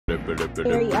I can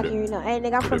hear you now. Hey,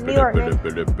 nigga, I'm from New York, man.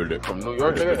 From New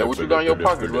York, nigga? Hey, what you got in your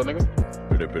pockets, little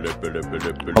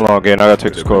nigga? Hold on, again. I gotta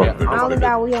take this call. I only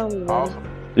got weed on me, man.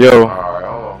 Yo. Alright,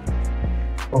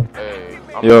 hold on. Hey,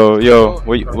 Yo.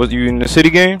 Was you in the city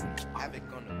game?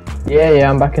 Yeah,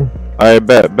 I'm back in.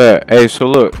 Alright, bet. Hey, so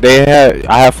look,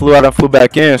 I flew out and flew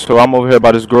back in, so I'm over here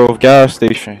by this Grove gas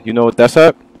station. You know what that's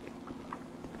at?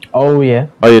 Oh yeah,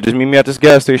 just meet me at this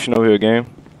gas station over here, game.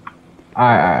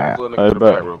 Alright. Alright,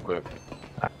 bet. Real quick.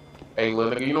 Hey,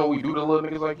 little nigga, you know what we do to little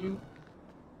niggas like you?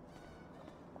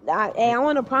 Hey, I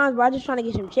want a prawns, bro. I'm just trying to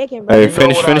get some chicken, bro. Hey,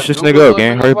 finish this nigga up,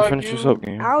 gang. Hurry up, finish this up,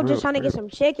 gang. I was just trying to get some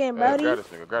chicken, brody. Grab this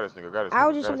nigga. I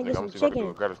was just trying to get some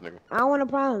chicken. I don't want a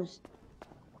prawns.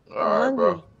 Alright,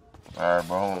 bro. Alright,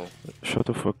 bro. Shut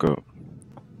the fuck up.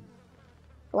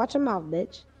 Watch your mouth,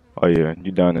 bitch. Oh yeah,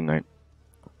 you down tonight.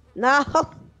 No.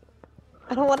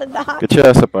 I don't want to die. Get your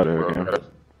ass up out of here, gang.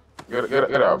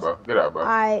 Get out, bro. Get out, bro.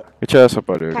 Alright. Get your ass up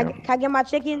out of here, Can gang. I get my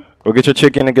chicken? Go get your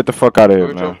chicken and get the fuck out of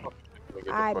here, man.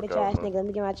 Alright, bitch ass nigga. Let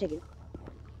me get my chicken.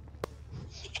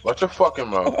 Watch your fucking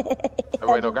mouth. Hey,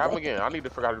 wait, no, grab him again. I need to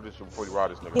figure out how to do this shit before you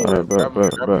ride this nigga. Alright, Grab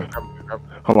him.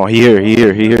 Hold on, he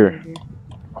here.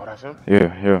 Oh, that's him?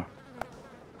 Yeah.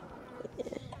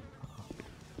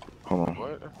 Hold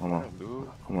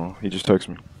on. He just texted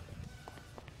me.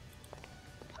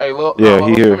 Hey, look. Yeah,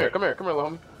 he here. Come here, little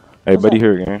homie. Hey, buddy,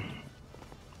 here again.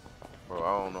 Bro,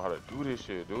 I don't know how to do this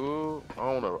shit, dude. I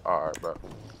don't know. Alright, bro.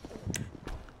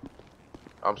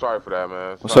 I'm sorry for that,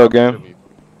 man. What's up, gang?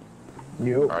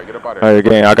 Yo. Alright, get up out of here. Alright,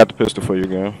 gang, I got the pistol for you,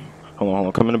 gang. Hold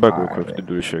on. Come in the back real quick to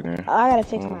do this shit, gang. I gotta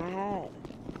fix my hat.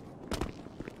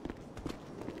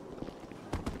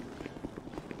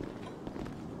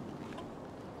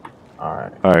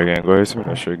 Alright, gang, go ahead and send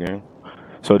me that shit, gang.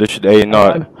 So this should, hey,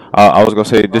 no, I was gonna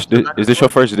say, is this your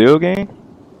first deal, gang?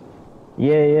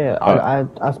 Yeah. I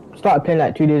started playing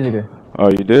like 2 days ago.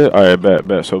 Oh, you did? Alright,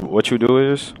 bet. So what you do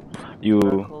is, you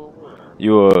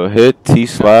hit T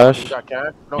slash.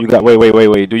 You got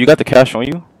wait. Do you got the cash on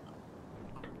you?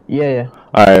 Yeah.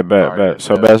 Alright, bet.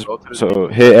 So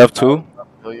hit F2.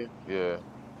 Yeah.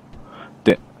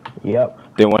 Yep.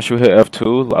 Then once you hit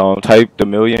F2, type the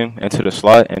million into the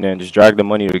slot, and then just drag the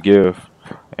money to give,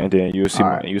 and then you'll see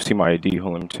my ID.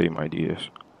 Hold on, let me tell you my ID is.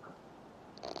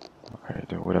 Alright,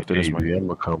 then what after this? I'm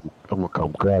gonna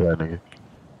come grab that nigga.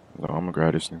 No, I'm gonna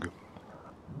grab this nigga.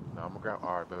 No, I'm gonna grab.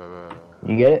 Alright,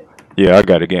 You get it? Yeah, I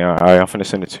got it again. Alright, I'm finna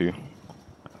send it to you.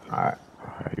 Alright,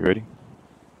 you ready?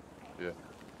 Yeah.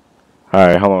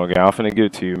 Alright, hold on again. I'm finna give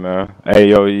it to you, man.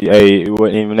 Hey,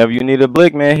 whenever you need a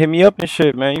blick, man, hit me up and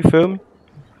shit, man. You feel me?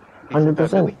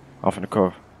 100%. I'm finna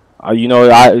call.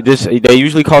 They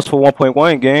usually cost for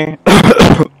 1.1 game.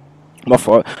 My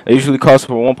fault. They usually cost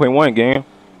for 1.1 game.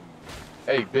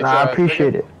 Hey, bitch. Nah, I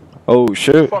appreciate it. Oh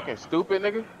shit. You fucking stupid,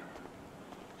 nigga.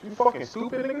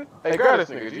 Hey, grab this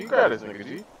nigga, G. Grab this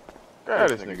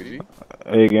nigga, G.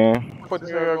 Hey, gang. What the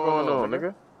hell going on,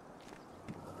 nigga?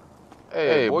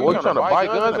 Hey, boy, you trying to buy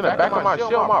guns in the back of my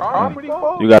shit on my property,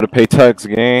 folks? You gotta pay tax,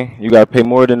 gang. You gotta pay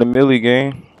more than the milli,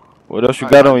 gang. What else you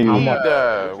got on you?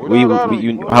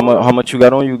 How much you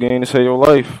got on you, gang, to save your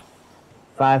life?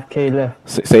 5K left.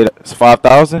 Say that. It's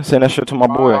 5,000. Send that shit to my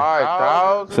boy.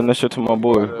 5,000. Send that shit to my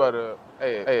boy.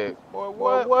 Hey, boy,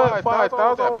 what?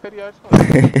 5,000? Petty ass.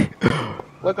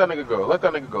 Let that nigga go. Watch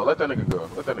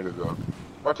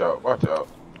out.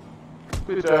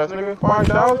 Bitch ass nigga.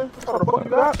 5,000? What the fuck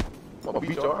you got? I'm gonna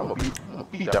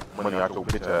beat that money out your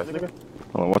bitch ass nigga.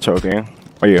 Hold on, watch out, gang.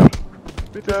 Oh yeah.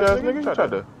 Bitch ass nigga, try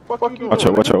to fuck you. Watch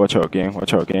out, gang.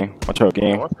 Watch out.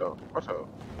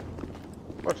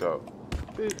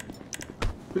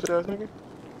 Bitch ass nigga.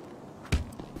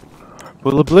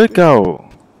 Pull the blick out.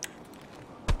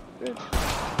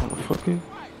 Motherfucker.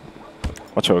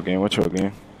 Watch out, gang.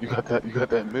 You got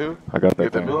that mill? I got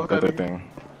that thing.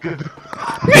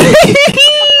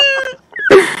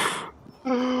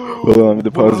 Hold on, let me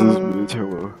deposit this bitch.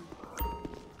 Hello.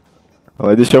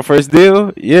 Oh, this your first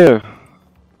deal? Yeah.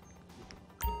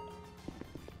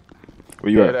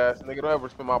 Where you at? Ass nigga, don't ever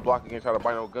spend my block again try to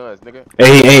buy no guns, nigga.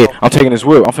 Hey, I'm taking his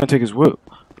whip. I'm finna take his whip.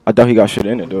 I doubt he got shit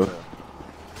in it, though.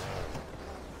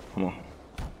 Come on.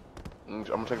 I'm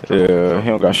gonna take he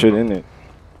don't got shit in it.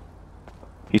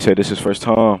 He said this is his first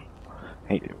time.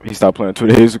 He stopped playing 2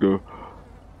 days ago.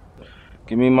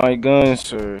 Give me my gun,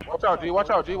 sir. Watch out, G.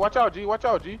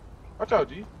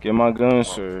 Get my gun,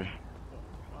 sir.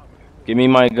 Give me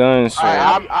my gun, sir.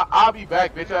 I'll be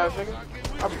back, bitch ass nigga.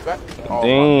 I'll be back. Oh,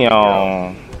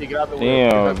 Damn. Get out the way.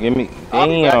 Damn. Give me. I'll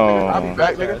be Damn.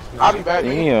 back, nigga. I'll be back,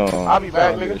 nigga. I'll be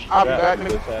back, nigga. I'll be back,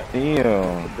 nigga.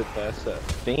 Damn.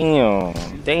 Damn.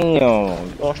 Damn.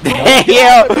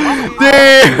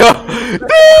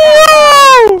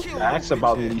 Damn. Ask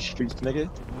about these streets, nigga.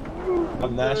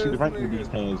 I'm naturally ranking these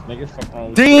things, nigga. Fuck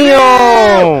on.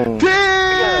 Damn.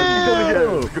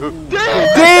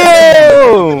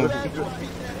 Damn.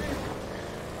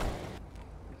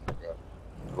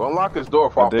 Go unlock this door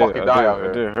before I fucking die out here.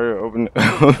 I did. Hurry up, open it.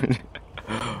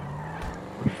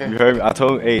 You heard me? I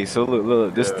told. Hey, so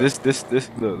look. This the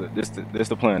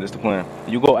plan. This the plan.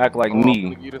 You go act like me.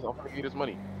 I'm gonna give you this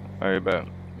money. All right, bet.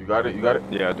 You got it. You got it.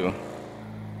 Yeah, I do. All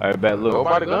right, bet. Look.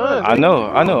 Nobody guns. I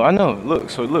know. Look.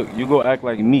 So look, you go act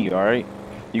like me. All right.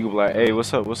 You go be like, hey,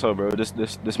 what's up, bro?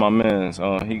 This my man's.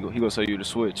 He gonna sell you the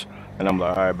switch, and I'm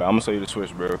like, all right, but I'm gonna sell you the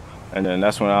switch, bro. And then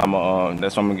that's when I'm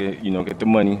gonna get get the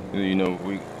money. We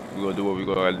gonna do what we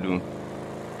gotta do.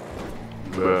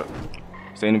 But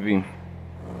Stay in the beam.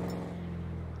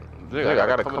 I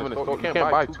gotta come in the store. You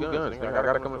can't buy two guns. Nigga. I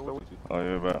gotta come in the store with you. Oh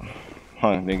yeah, bro.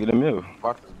 Huh? Then get a meal.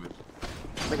 Fuck this bitch.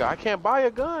 Nigga, I can't buy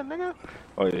a gun, nigga.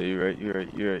 Oh yeah, you're right.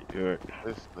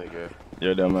 This nigga.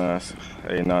 You're a dumbass.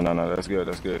 Hey, no. That's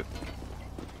good.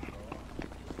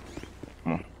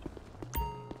 Come on.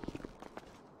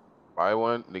 Buy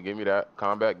one, then give me that.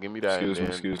 Combat, give me that.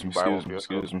 Excuse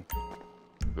me.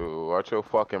 Dude, watch your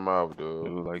fucking mouth, dude.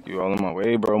 Dude, like you all in my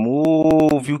way, bro.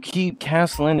 Move. You keep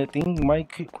canceling the thing. You might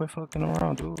quit fucking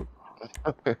around, dude.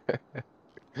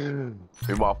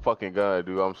 Be my fucking gun,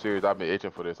 dude. I'm serious. I've been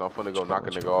itching for this. I'm finna go knock a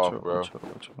nigga off, bro.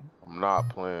 I'm not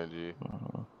playing, G.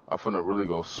 I'm finna really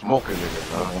go smoke a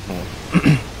nigga, man.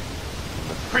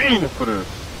 I'm fiending for this.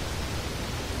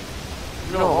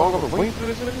 You know how long I've been waiting for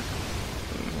this, nigga?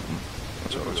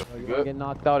 You gonna get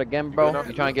knocked out again, bro?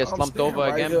 You trying to get slumped over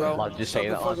again, bro? I'll just say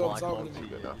that.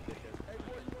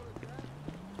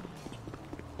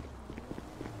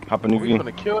 Hop in the V. We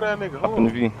finna kill that nigga. Hop in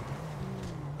the V.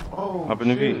 Oh, Hop in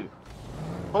the V. shit.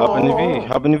 Hop in the V.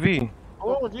 Hop in the V.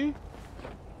 Hold on, G.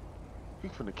 He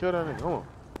finna kill that nigga. Hold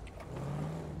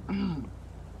on.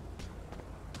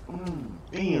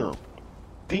 Damn.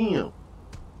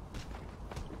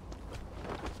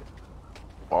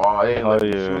 Oh,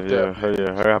 yeah. Hurry,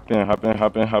 hop in.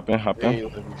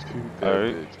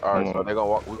 Alright, so they gonna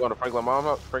walk. We going to Franklin's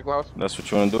house? That's what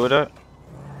you wanna do with that?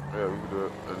 Yeah, we can do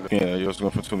it. Yeah, you're just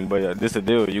going for 2 million. But yeah, this the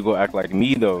deal. You go act like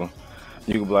me though.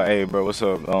 You can be like, hey, bro, what's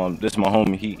up? This is my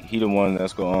homie. He the one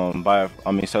that's gonna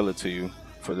sell it to you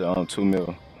for the 2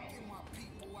 mil.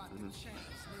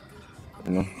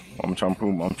 You know, I'm trying to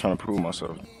prove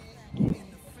myself.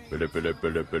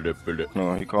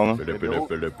 No, he calling. Who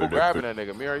grabbing that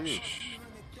nigga? Me or you?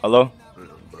 Hello?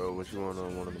 Bro, what you want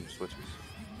on one of them switches?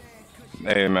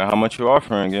 Hey man, how much you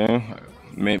offering, gang?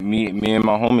 Me and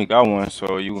my homie got one,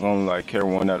 so you gonna like carry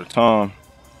one at a time.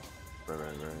 Right.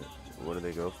 What do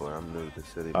they go for? I'm new to the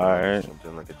city. Alright. Jumped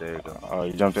in like a day ago. Oh,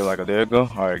 you jumped in like a day ago?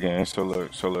 Alright, gang. So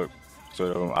look.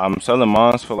 So I'm selling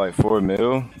mine for like 4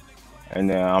 mil, and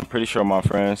then I'm pretty sure my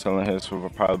friend's selling his for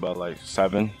probably about like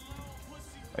 7,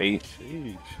 8.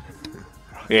 Jeez.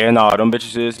 Yeah, no, them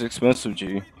bitches is expensive,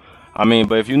 G. I mean,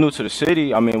 but if you're new to the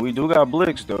city, I mean, we do got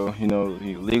blicks though. You know,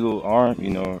 legal arm,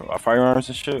 our firearms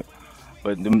and shit.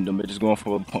 But them bitches going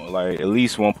for like at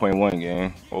least 1.1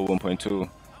 gang or 1.2.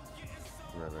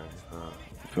 Right.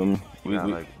 You feel me?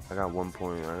 I got 1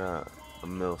 point. I got a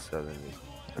mil 70.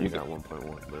 You got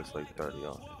 1.1, but it's like 30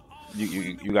 off.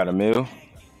 You got a mil?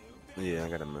 Yeah, I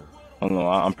got a mil. I don't know.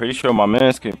 I'm pretty sure my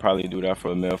mans can probably do that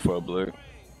for a mil for a blick.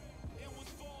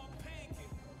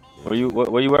 Where you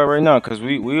at right now? Cause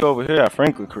we over here at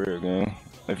Franklin career, gang.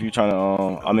 If you trying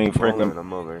to Franklin.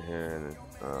 I'm over here in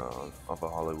off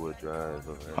of Hollywood Drive.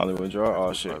 Hollywood Drive.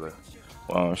 Oh shit.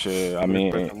 Well, shit. I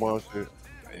mean,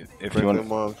 if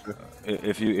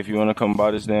you wanna come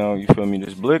buy this down, you feel me?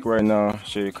 This blick right now.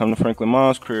 Shit, come to Franklin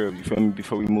Mom's crib. You feel me?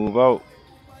 Before we move out.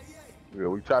 Yeah,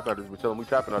 we trapping out this. We tell him we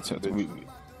trapping out this.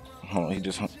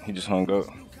 He just hung up.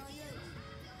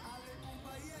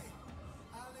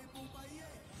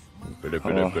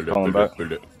 Calling back.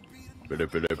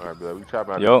 Alright, we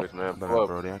trapping out Yo. this, man.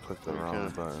 Brody, I clicked the wrong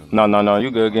button. No,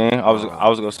 you good, gang. I was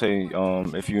gonna say,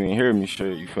 if you ain't hear me,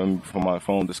 shit, you feel me? Before my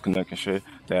phone disconnecting, shit.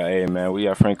 That, hey, man, we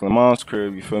at Franklin Mom's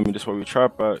crib. You feel me? This where we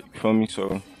trap at. You feel me?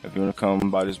 So if you wanna come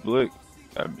by this blick,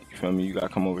 you feel me? You gotta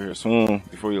come over here soon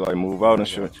before you like move out and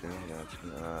shit.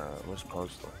 What's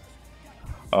postal?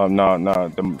 No,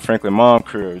 the Franklin Mom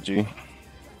crib, G.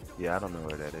 Yeah, I don't know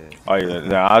where that is. Oh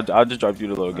yeah, I'll just drop you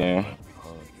the little gang.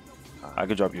 I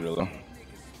could drop you the little.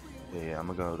 Yeah, I'm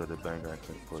gonna go to the bank right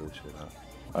quick for this shit up.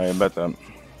 I ain't bet that.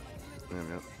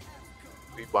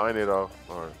 He buying it off.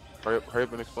 Alright. Hurry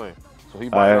up and explain. So he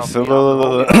All buying it right, off so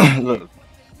me.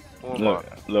 I'm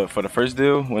look. For the first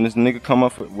deal, when this nigga come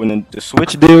up, when the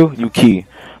switch deal, you Key.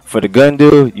 For the gun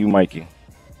deal, you Mikey.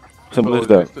 Simple as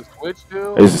that. The switch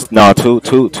deal? It's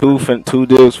two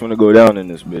deals finna go down in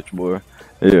this bitch, boy.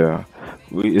 Yeah,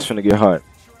 it's finna get hot.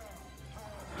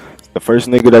 The first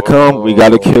nigga that come, we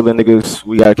gotta kill the niggas.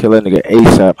 We gotta kill that nigga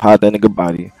ASAP. Hide that nigga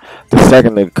body. The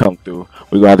second nigga come through,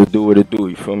 we gotta do what it do.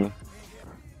 You feel me?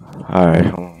 All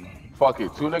right. Fuck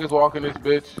it. Two niggas walk in this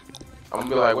bitch. I'm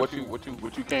gonna be like,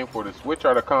 what you came for? The switch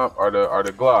or the comp or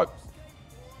the Glock?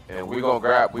 And we gonna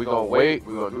wait.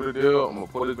 We gonna do the deal. I'm gonna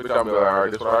pull this bitch out and be like, all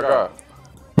right, this what I got.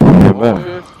 Yeah,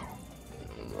 man.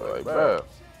 Like, bad.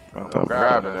 I'm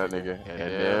grabbing that nigga, and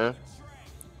then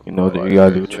you know that you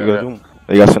gotta do what you gotta do.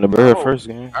 They got to send the bread first,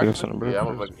 gang. They got to send the bread.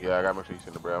 Yeah, I gotta make sure you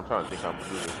send the bread. I'm trying to think how I'm gonna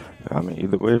do this. I mean,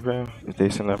 either way, man. If they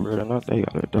send that bread or not, they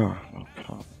gotta die.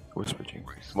 Whisper, G.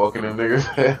 Smoking them niggas.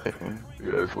 Yeah,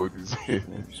 that's what you see.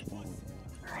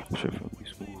 Shit finna be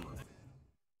smooth.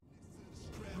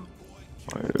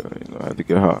 Oh, yeah, you know, I had to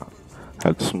get hot.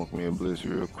 Had to smoke me a blitz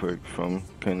real quick. From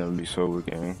can't never be sober,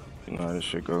 gang. You know how this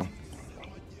shit go.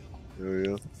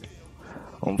 Yeah.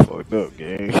 I'm fucked up,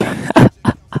 gang.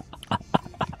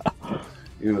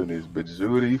 You and this bitch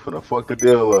Judy, you finna fuck the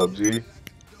deal up, G.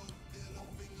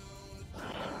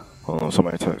 Hold on,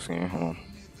 somebody text me. Hold on.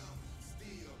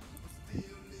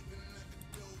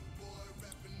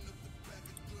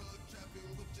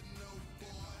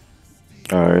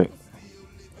 Alright.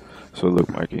 So look,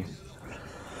 Mikey.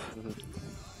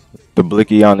 The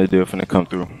Blickiana deal finna come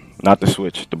through. Not the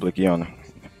switch, the Blickiana.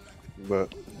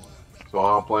 But so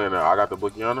I'm playing that. I got the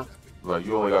Blickiana. Like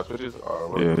you only got switches?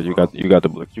 Yeah, you got the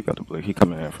Blick. You got the Blick. He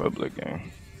coming in for a Blick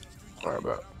game. Alright,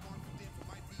 bet.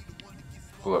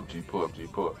 Pull up, G. Pull up.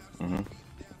 Oh,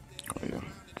 yeah.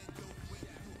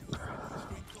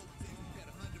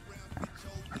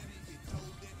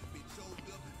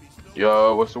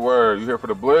 Yo, what's the word? You here for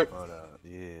the Blick? What up?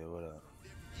 Yeah, what up?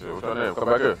 Shit, what's your name? Come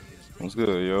back here. What's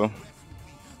good, yo?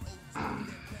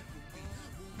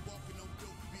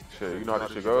 Shit, you know how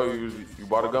this shit go? You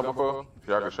bought a gun before?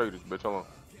 Yeah, I can show you this bitch. Hold on.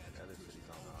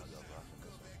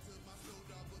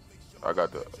 I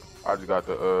just got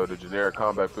the generic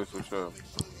combat pistol. Sure.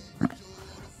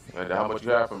 And how much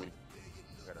you have for me?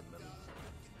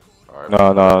 All right,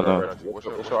 No. What's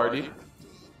your ID?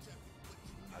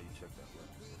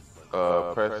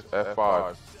 Press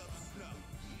F5.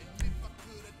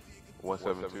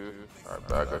 172.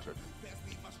 Alright, I got you.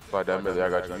 Slide that milli, I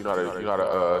got you. You know how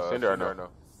to send it or no?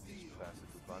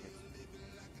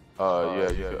 Yeah,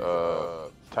 you can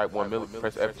type 1 million,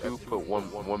 press F2, put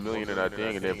 1 million in that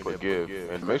thing, and then put give.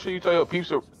 And make sure you tell your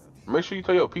peeps. Make sure you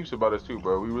tell your peeps about us too,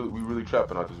 bro. We really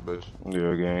trapping out this bitch.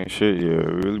 Yeah, gang. Shit, yeah.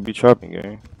 We really be chopping,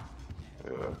 gang.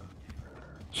 Yeah.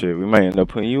 Shit, we might end up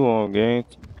putting you on, gang.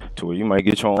 To where you might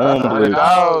get your own Blick.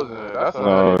 That's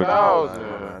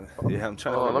 100,000. Yeah, I'm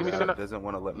trying to. Let me send that. Doesn't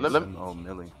want to let me send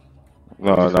Millie.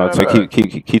 No. So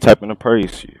keep typing the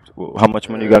price. How much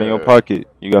money you got in your pocket?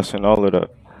 You got to send all of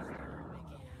that.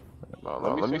 No,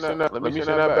 let me send that back.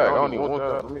 I don't even want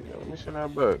that. Let me send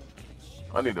that back.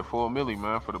 I need the full milli,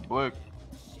 man, for the Blick.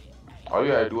 All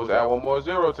you gotta do is add one more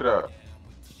zero to that. Alright,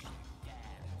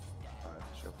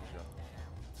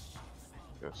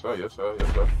 for sure. Yes, sir.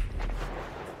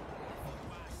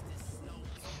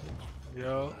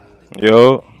 Yo.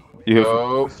 Yo. You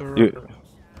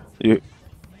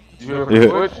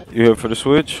here for the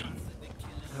switch?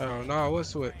 No, what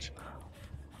switch?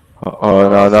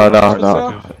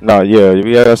 No, yeah,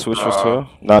 we got switch for sure.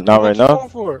 Not right now.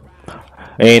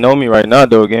 Ain't on me right now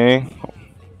though, gang.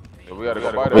 Yeah, we gotta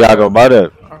go buy that. We gotta go buy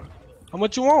that. How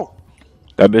much you want?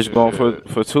 That bitch going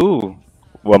for 2.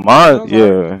 Well, mine,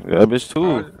 yeah, that bitch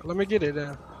 2. Right, let me get it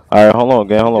then. Alright, hold on,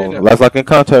 gang, hold on. Let's lock in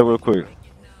contact real quick.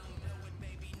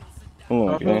 Hold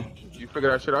on, gang. You figure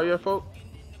that shit out yet, folks?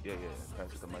 Yeah.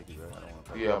 Pass it to Mikey, bro. I don't want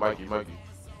to. Yeah, Mikey.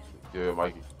 Yeah,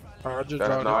 Mikey. Alright, just That's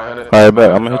drop it. 900. Alright,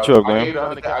 bet. I'm gonna hit you up, gang.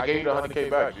 I gave you the 100K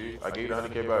back, G. I gave you the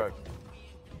 100K back.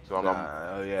 So I'm.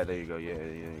 Oh yeah, there you go. Yeah,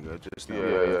 there you go. Just Yeah.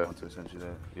 I want to send you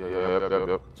that.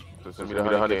 Yep. So send me the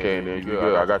 100K and then you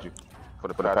good. I got you. For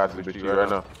the passage bitch right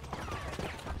now.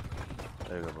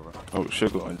 There you go, bro. Oh,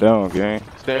 shit going down, gang.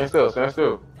 Stand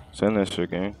still. Send that shit,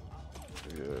 gang.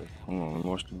 Yeah. Hold on,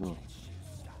 watch the move.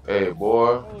 Hey, boy.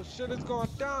 Oh shit, it's going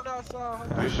down outside.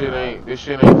 This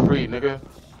shit ain't free, nigga.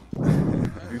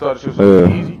 You thought this shit was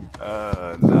easy?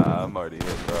 Nah, I'm already in,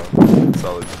 bro.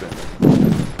 Solid spin.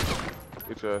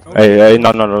 Hey,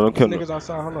 no, don't kill me. Niggas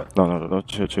outside, hold up. No,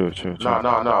 chill.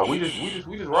 Nah. We just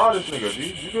raw this nigga, G.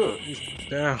 You good?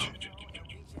 Damn.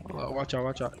 Watch out,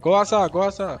 watch out. Go outside, go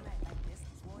outside.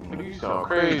 Nigga, you sound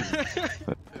crazy.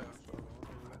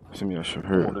 Send me that shit.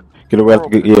 Hurry. Get away.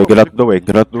 Get out the way.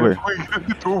 Get out the way.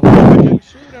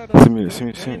 Shoot at us. Send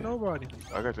me. Ain't nobody.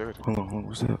 I got you. Hold on.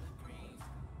 What's that?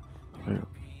 Hurry.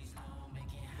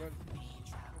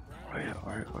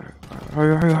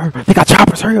 They got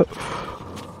choppers. Hurry up.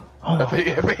 Hold on.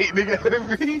 Nigga.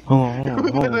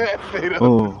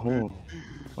 Hold on.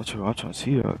 I'm trying to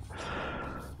see that.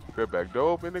 That back door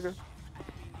open, nigga?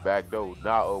 Back door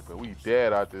not open. We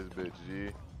dead out this bitch,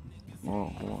 G.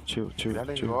 Hold on. Chill. That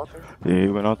nigga go out there? Yeah, he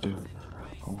went out there.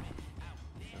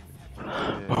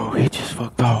 Oh, he just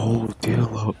fucked the whole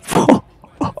deal up.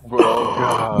 Bro,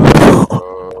 God,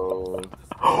 bro.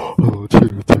 Oh, chill.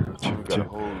 We got a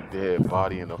whole dead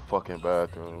body in the fucking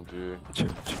bathroom, dude. Chill.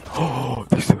 Oh,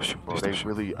 they still shoot. Bro, they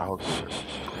really out.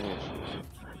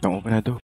 Don't open that door.